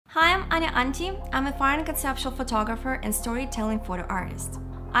Hi, I'm Anya Anti. I'm a foreign conceptual photographer and storytelling photo artist.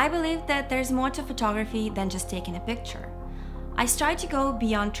 I believe that there's more to photography than just taking a picture. I strive to go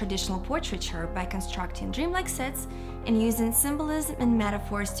beyond traditional portraiture by constructing dreamlike sets and using symbolism and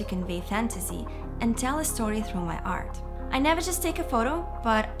metaphors to convey fantasy and tell a story through my art. I never just take a photo,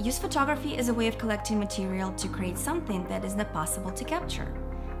 but use photography as a way of collecting material to create something that is not possible to capture.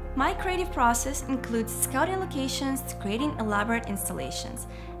 My creative process includes scouting locations, creating elaborate installations,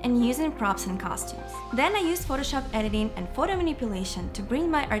 and using props and costumes. Then I use Photoshop editing and photo manipulation to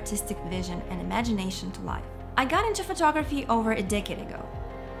bring my artistic vision and imagination to life. I got into photography over a decade ago.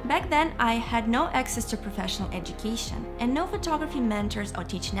 Back then, I had no access to professional education and no photography mentors or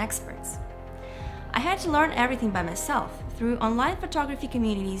teaching experts. I had to learn everything by myself through online photography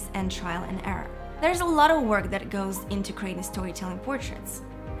communities and trial and error. There's a lot of work that goes into creating storytelling portraits.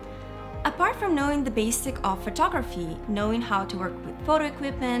 Apart from knowing the basic of photography, knowing how to work with photo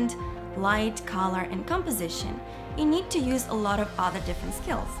equipment, light, color, and composition, you need to use a lot of other different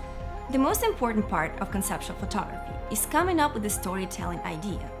skills. The most important part of conceptual photography is coming up with a storytelling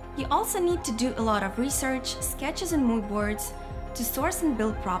idea. You also need to do a lot of research, sketches and mood boards to source and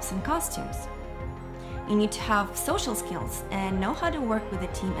build props and costumes. You need to have social skills and know how to work with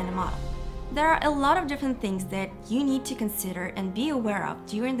a team and a model. There are a lot of different things that you need to consider and be aware of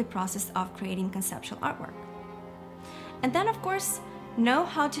during the process of creating conceptual artwork. And then, of course, know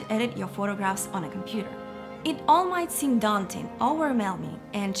how to edit your photographs on a computer. It all might seem daunting, overwhelming,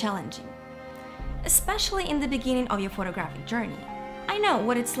 and challenging, especially in the beginning of your photographic journey. I know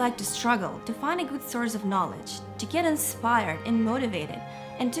what it's like to struggle, to find a good source of knowledge, to get inspired and motivated,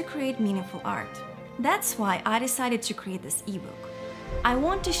 and to create meaningful art. That's why I decided to create this ebook. I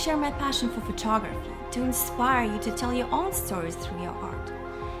want to share my passion for photography, to inspire you to tell your own stories through your art,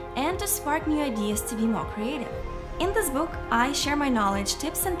 and to spark new ideas to be more creative. In this book, I share my knowledge,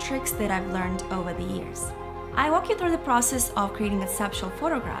 tips and tricks that I've learned over the years. I walk you through the process of creating conceptual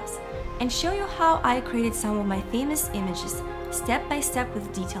photographs and show you how I created some of my famous images step by step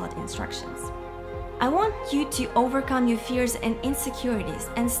with detailed instructions. I want you to overcome your fears and insecurities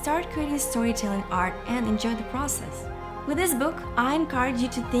and start creating storytelling art and enjoy the process. With this book, I encourage you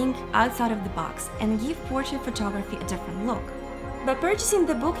to think outside of the box and give portrait photography a different look. By purchasing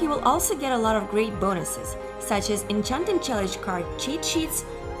the book, you will also get a lot of great bonuses, such as Enchanting Challenge card cheat sheets,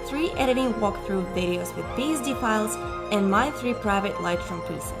 3 editing walkthrough videos with PSD files, and my 3 private Lightroom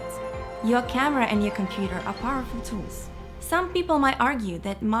presets. Your camera and your computer are powerful tools. Some people might argue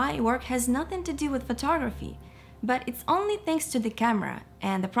that my work has nothing to do with photography, but it's only thanks to the camera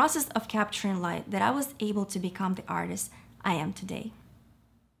and the process of capturing light that I was able to become the artist I am today.